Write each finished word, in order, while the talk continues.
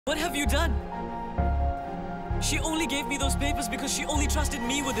What have you done? She only gave me those papers because she only trusted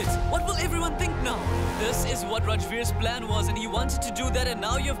me with it. What will everyone think now? This is what Rajvir's plan was, and he wanted to do that, and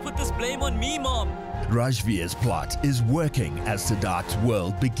now you've put this blame on me, Mom. Rajvir's plot is working as Siddarth's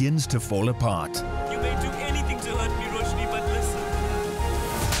world begins to fall apart. You may do anything to hurt me, Roshni, but listen.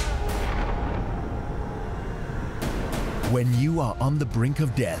 When you are on the brink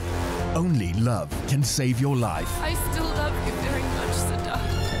of death, only love can save your life. I still love you very much,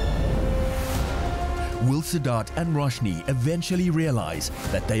 Siddarth. Will Siddarth and Roshni eventually realize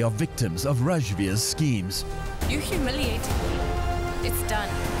that they are victims of Rajvir's schemes? You humiliated me. It's done.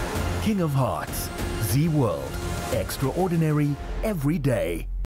 King of Hearts, Z World, extraordinary every day.